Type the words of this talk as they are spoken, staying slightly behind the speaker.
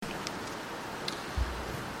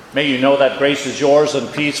May you know that grace is yours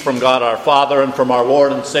and peace from God our Father and from our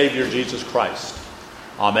Lord and Savior Jesus Christ.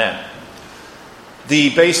 Amen.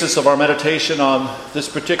 The basis of our meditation on this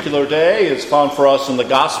particular day is found for us in the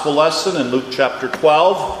gospel lesson in Luke chapter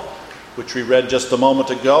 12, which we read just a moment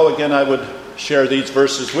ago. Again, I would share these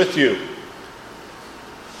verses with you.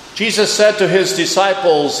 Jesus said to his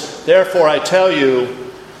disciples, "Therefore I tell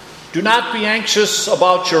you, do not be anxious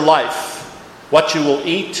about your life, what you will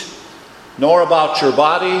eat, nor about your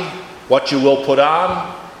body, what you will put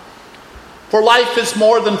on. For life is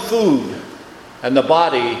more than food, and the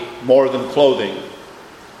body more than clothing.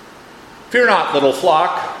 Fear not, little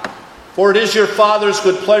flock, for it is your Father's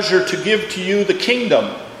good pleasure to give to you the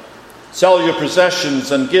kingdom. Sell your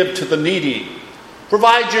possessions and give to the needy.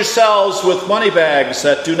 Provide yourselves with money bags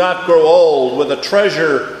that do not grow old, with a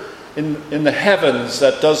treasure in the heavens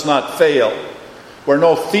that does not fail, where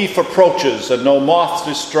no thief approaches and no moth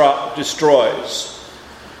destroys.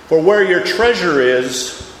 For where your treasure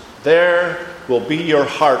is, there will be your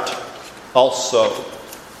heart also."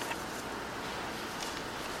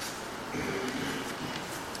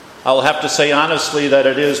 I will have to say honestly that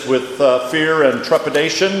it is with fear and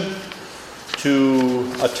trepidation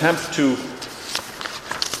to attempt to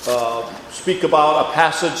speak about a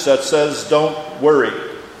passage that says, "Don't worry."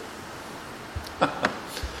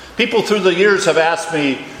 People through the years have asked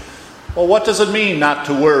me, well, what does it mean not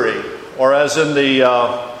to worry? Or as in the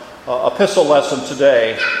epistle lesson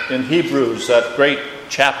today in Hebrews, that great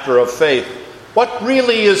chapter of faith, what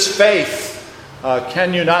really is faith?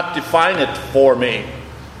 Can you not define it for me?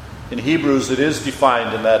 In Hebrews it is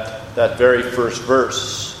defined in that very first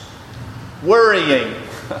verse. Worrying.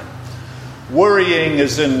 Worrying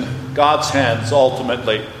is in God's hands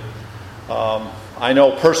ultimately. I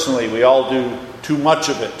know personally we all do too much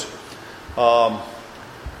of it.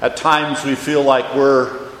 At times we feel like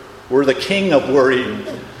we're the king of worrying.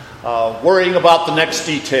 Worrying about the next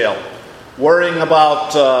detail. Worrying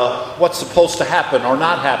about what's supposed to happen or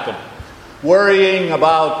not happen. Worrying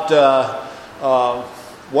about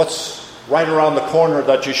what's right around the corner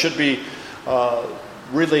that you should be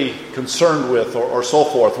really concerned with or so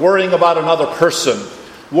forth. Worrying about another person.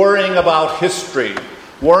 Worrying about history.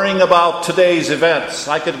 Worrying about today's events.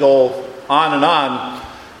 I could go on.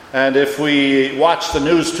 And if we watch the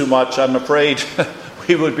news too much, I'm afraid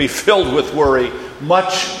we would be filled with worry.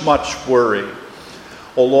 Much worry.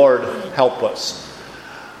 Oh Lord, help us.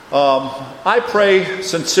 I pray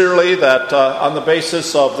sincerely that on the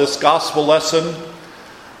basis of this gospel lesson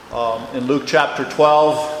in Luke chapter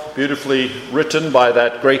 12, beautifully written by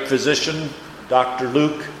that great physician, Dr.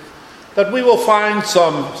 Luke, that we will find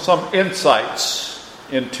some insights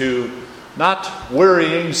into not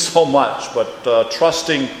worrying so much, but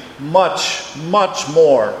trusting much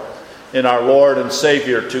more in our Lord and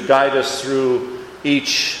Savior to guide us through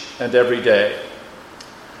each and every day.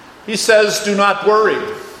 He says, do not worry.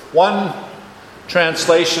 One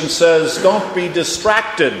translation says, don't be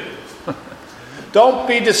distracted. Don't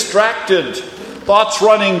be distracted. Thoughts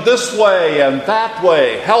running this way and that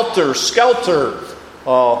way, helter skelter,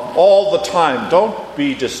 all the time. Don't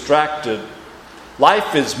be distracted.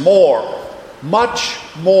 Life is much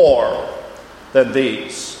more than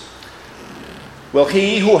these. Will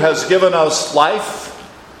he who has given us life,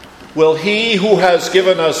 will he who has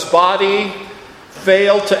given us body,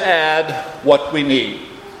 fail to add what we need?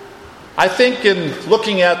 I think in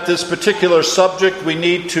looking at this particular subject, we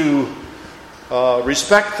need to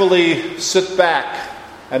respectfully sit back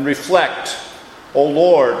and reflect, O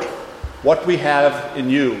Lord, what we have in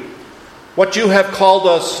you, what you have called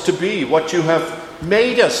us to be, what you have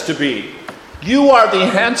made us to be. You are the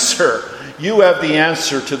answer. You have the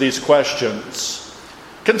answer to these questions.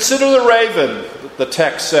 Consider the raven, the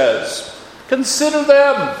text says. Consider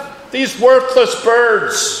them, these worthless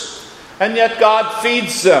birds, and yet God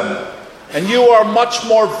feeds them. And you are much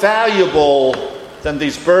more valuable than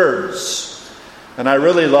these birds. And I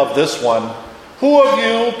really love this one. Who of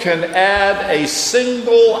you can add a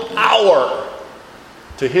single hour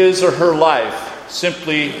to his or her life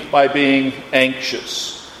simply by being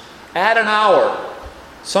anxious? Add an hour.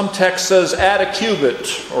 Some text says add a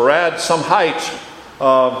cubit or add some height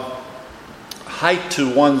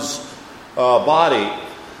to one's body.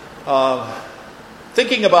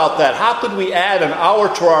 Thinking about that, how could we add an hour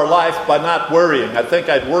to our life by not worrying? I think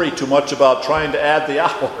I'd worry too much about trying to add the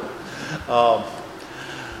hour.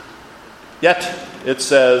 Yet it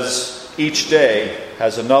says each day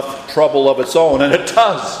has enough trouble of its own, and it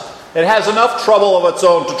does. It has enough trouble of its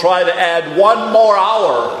own to try to add one more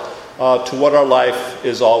hour to what our life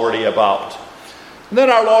is already about. And then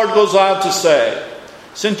our Lord goes on to say,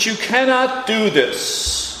 since you cannot do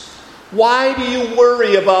this, Why do you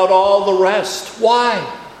worry about all the rest? Why?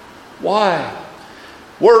 Why?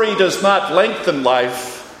 Worry does not lengthen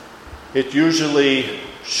life. It usually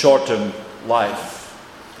shortens life.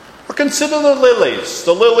 Or consider the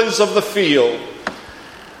lilies of the field.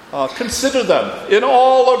 Consider them in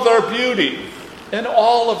all of their beauty, in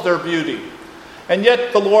all of their beauty. And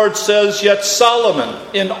yet the Lord says, yet Solomon,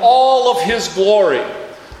 in all of his glory,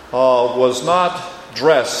 was not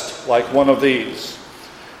dressed like one of these.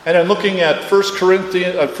 And in looking at 1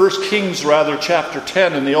 Kings chapter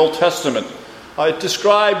 10 in the Old Testament, it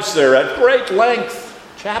describes there at great length,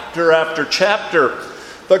 chapter after chapter,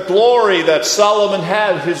 the glory that Solomon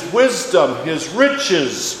had, his wisdom, his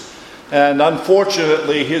riches, and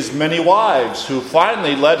unfortunately his many wives who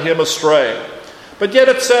finally led him astray. But yet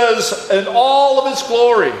it says, in all of his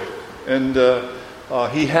glory, and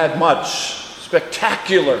he had much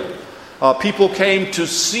spectacular. People came to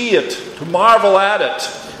see it, to marvel at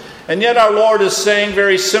it. And yet our Lord is saying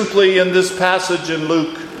very simply in this passage in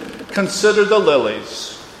Luke, consider the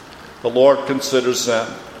lilies. The Lord considers them.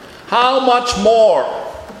 How much more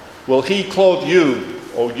will he clothe you,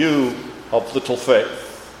 O you of little faith?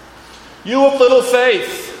 You of little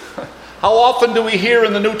faith. How often do we hear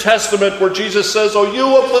in the New Testament where Jesus says, O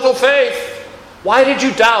you of little faith, why did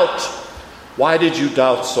you doubt? Why did you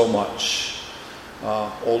doubt so much?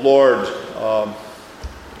 O Lord,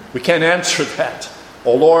 we can't answer that.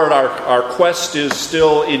 O Lord, our quest is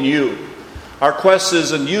still in you. Our quest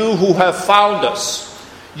is in you who have found us.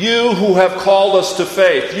 You who have called us to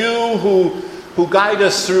faith. You who guide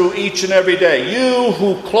us through each and every day. You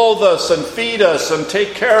who clothe us and feed us and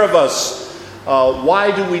take care of us.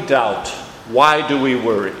 Why do we doubt? Why do we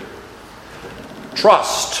worry?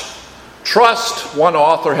 Trust. Trust, one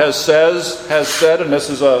author has said, and this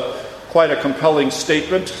is quite a compelling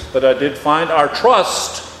statement that I did find, our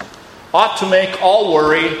trust ought to make all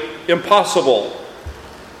worry impossible.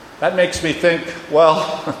 That makes me think,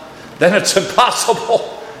 well, then it's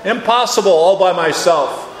impossible. Impossible all by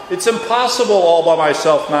myself. It's impossible all by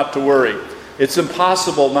myself not to worry. It's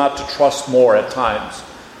impossible not to trust more at times.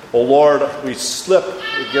 Oh Lord, we slip,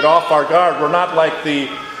 we get off our guard. We're not like the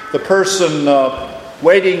person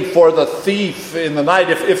waiting for the thief in the night.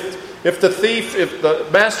 If the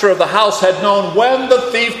master of the house had known when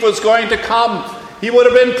the thief was going to come, he would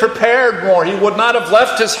have been prepared more. He would not have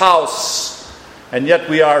left his house. And yet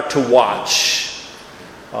we are to watch.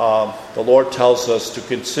 The Lord tells us to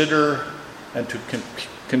consider and to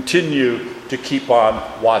continue to keep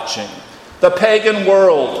on watching. The pagan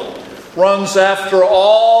world runs after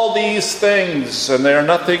all these things, and they are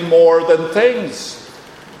nothing more than things.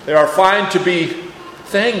 They are fine to be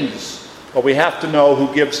things, but we have to know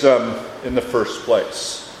who gives them in the first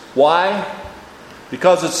place. Why?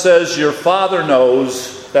 Because it says your Father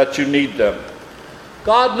knows that you need them.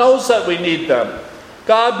 God knows that we need them.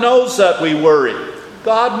 God knows that we worry.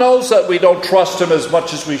 God knows that we don't trust Him as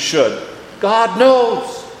much as we should. God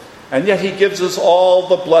knows. And yet He gives us all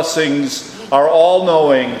the blessings, our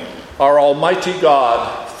all-knowing, our almighty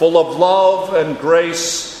God, full of love and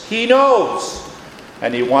grace. He knows.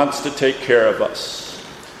 And He wants to take care of us.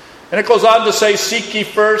 And it goes on to say, seek ye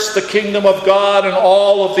first the kingdom of God, and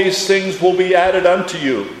all of these things will be added unto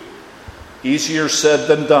you. Easier said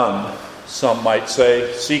than done, some might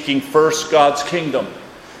say, seeking first God's kingdom.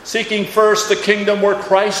 Seeking first the kingdom where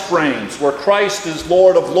Christ reigns, where Christ is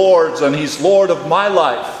Lord of lords, and He's Lord of my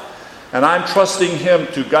life. And I'm trusting Him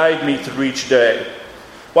to guide me through each day.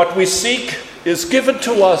 What we seek is given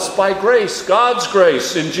to us by grace, God's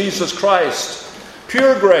grace in Jesus Christ.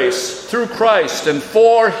 Pure grace through Christ and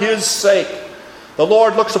for His sake. The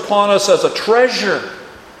Lord looks upon us as a treasure.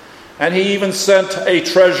 And He even sent a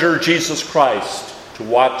treasure, Jesus Christ, to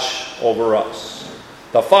watch over us.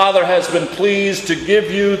 The Father has been pleased to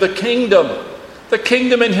give you the kingdom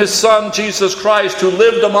in His Son, Jesus Christ, who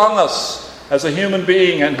lived among us as a human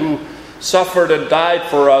being and who suffered and died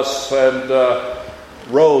for us and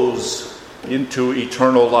rose into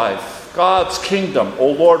eternal life. God's kingdom. O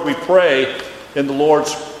Lord, we pray in the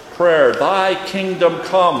Lord's Prayer, Thy kingdom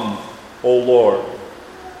come, O Lord.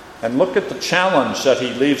 And look at the challenge that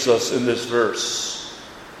He leaves us in this verse.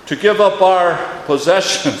 To give up our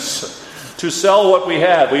possessions, to sell what we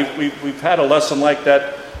have. We've had a lesson like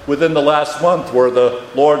that within the last month where the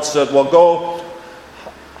Lord said, well, go.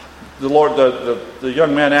 The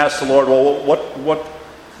young man asked the Lord, well,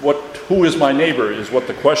 who is my neighbor, is what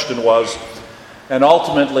the question was. And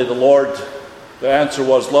ultimately the answer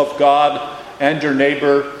was, love God and your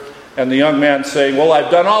neighbor. And the young man saying, well, I've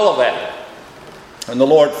done all of that. And the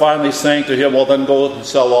Lord finally saying to him, well, then go and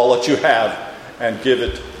sell all that you have and give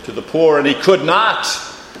it to the poor. And he could not,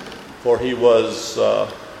 for he was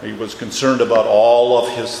He was concerned about all of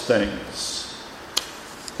his things.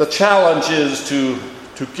 The challenge is to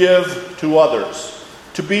give to others,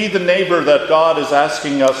 to be the neighbor that God is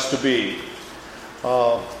asking us to be.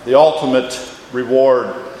 The ultimate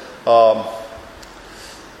reward, to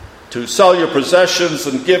sell your possessions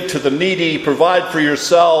and give to the needy, provide for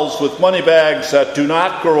yourselves with money bags that do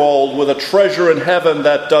not grow old, with a treasure in heaven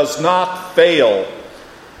that does not fail.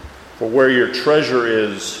 For where your treasure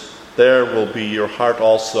is, there will be your heart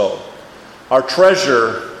also. Our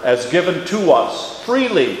treasure, as given to us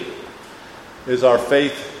freely, is our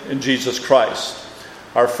faith in Jesus Christ.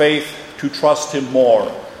 Our faith to trust Him more.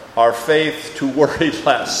 Our faith to worry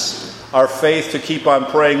less. Our faith to keep on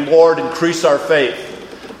praying, Lord, increase our faith.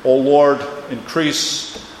 O Lord,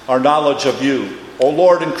 increase our knowledge of You. O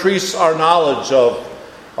Lord, increase our knowledge of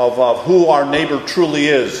who our neighbor truly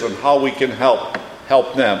is and how we can help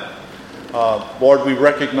them. Lord, we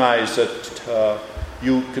recognize that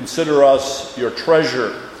You consider us Your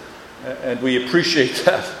treasure, and we appreciate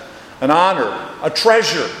that. An honor, a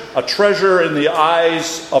treasure in the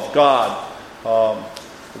eyes of God.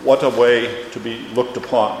 What a way to be looked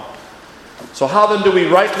upon. So how then do we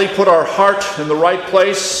rightly put our heart in the right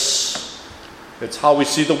place? It's how we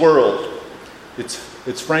see the world.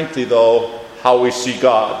 It's frankly, though, how we see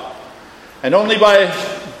God. And only by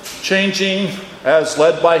changing, as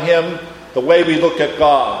led by Him, the way we look at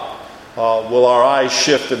God, will our eyes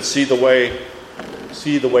shift and see the way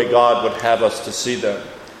God would have us to see them.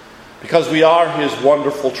 Because we are His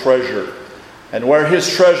wonderful treasure. And where His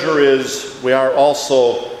treasure is, we are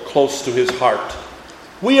also close to His heart.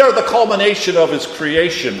 We are the culmination of His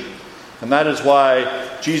creation. And that is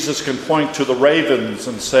why Jesus can point to the ravens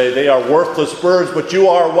and say, they are worthless birds, but you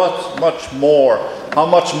are what? Much more. How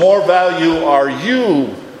much more value are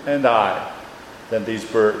you and I than these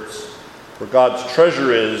birds? Where God's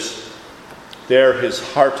treasure is, there His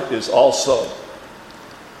heart is also.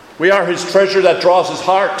 We are His treasure that draws His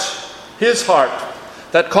heart,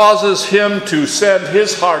 that causes Him to send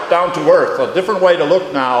His heart down to earth. A different way to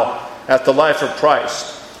look now at the life of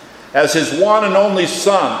Christ. As His one and only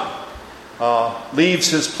Son leaves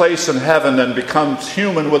His place in heaven and becomes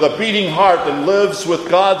human with a beating heart and lives with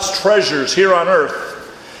God's treasures here on earth.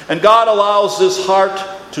 And God allows this heart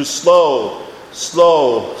to slow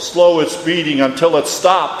its beating until it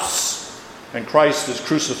stops and Christ is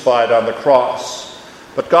crucified on the cross.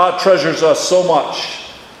 But God treasures us so much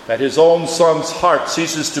that His own Son's heart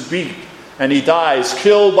ceases to beat and He dies,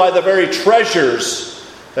 killed by the very treasures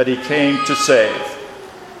that He came to save.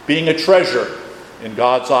 Being a treasure in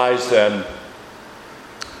God's eyes, then,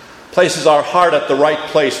 places our heart at the right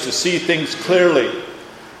place to see things clearly.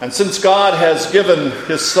 And since God has given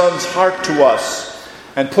His Son's heart to us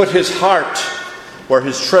and put His heart where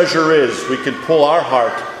His treasure is, we can pull our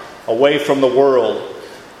heart away from the world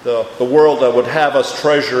that would have us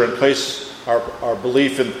treasure and place our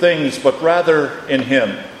belief in things, but rather in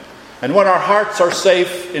Him. And when our hearts are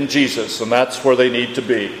safe in Jesus, and that's where they need to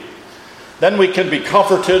be, then we can be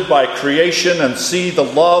comforted by creation and see the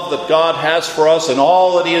love that God has for us and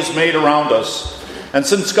all that He has made around us. And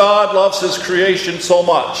since God loves His creation so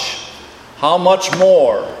much, how much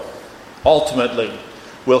more, ultimately,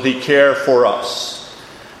 will He care for us?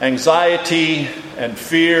 Anxiety and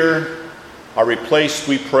fear are replaced,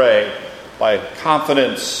 we pray, by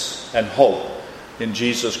confidence and hope in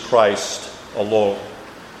Jesus Christ alone.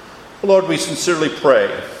 Lord, we sincerely pray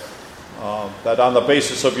that on the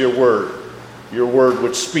basis of Your word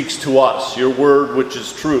which speaks to us, Your word which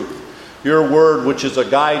is truth, Your word which is a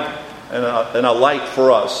guide and a light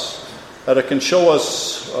for us, that it can show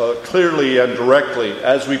us clearly and directly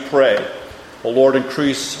as we pray. O Lord,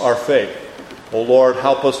 increase our faith. O Lord,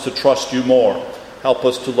 help us to trust You more. Help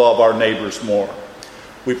us to love our neighbors more.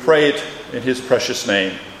 We pray it in His precious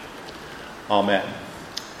name. Amen.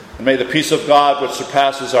 And may the peace of God, which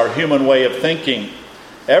surpasses our human way of thinking,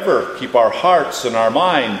 ever keep our hearts and our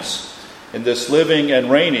minds in this living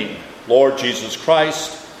and reigning Lord Jesus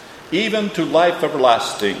Christ, even to life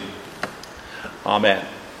everlasting. Amen.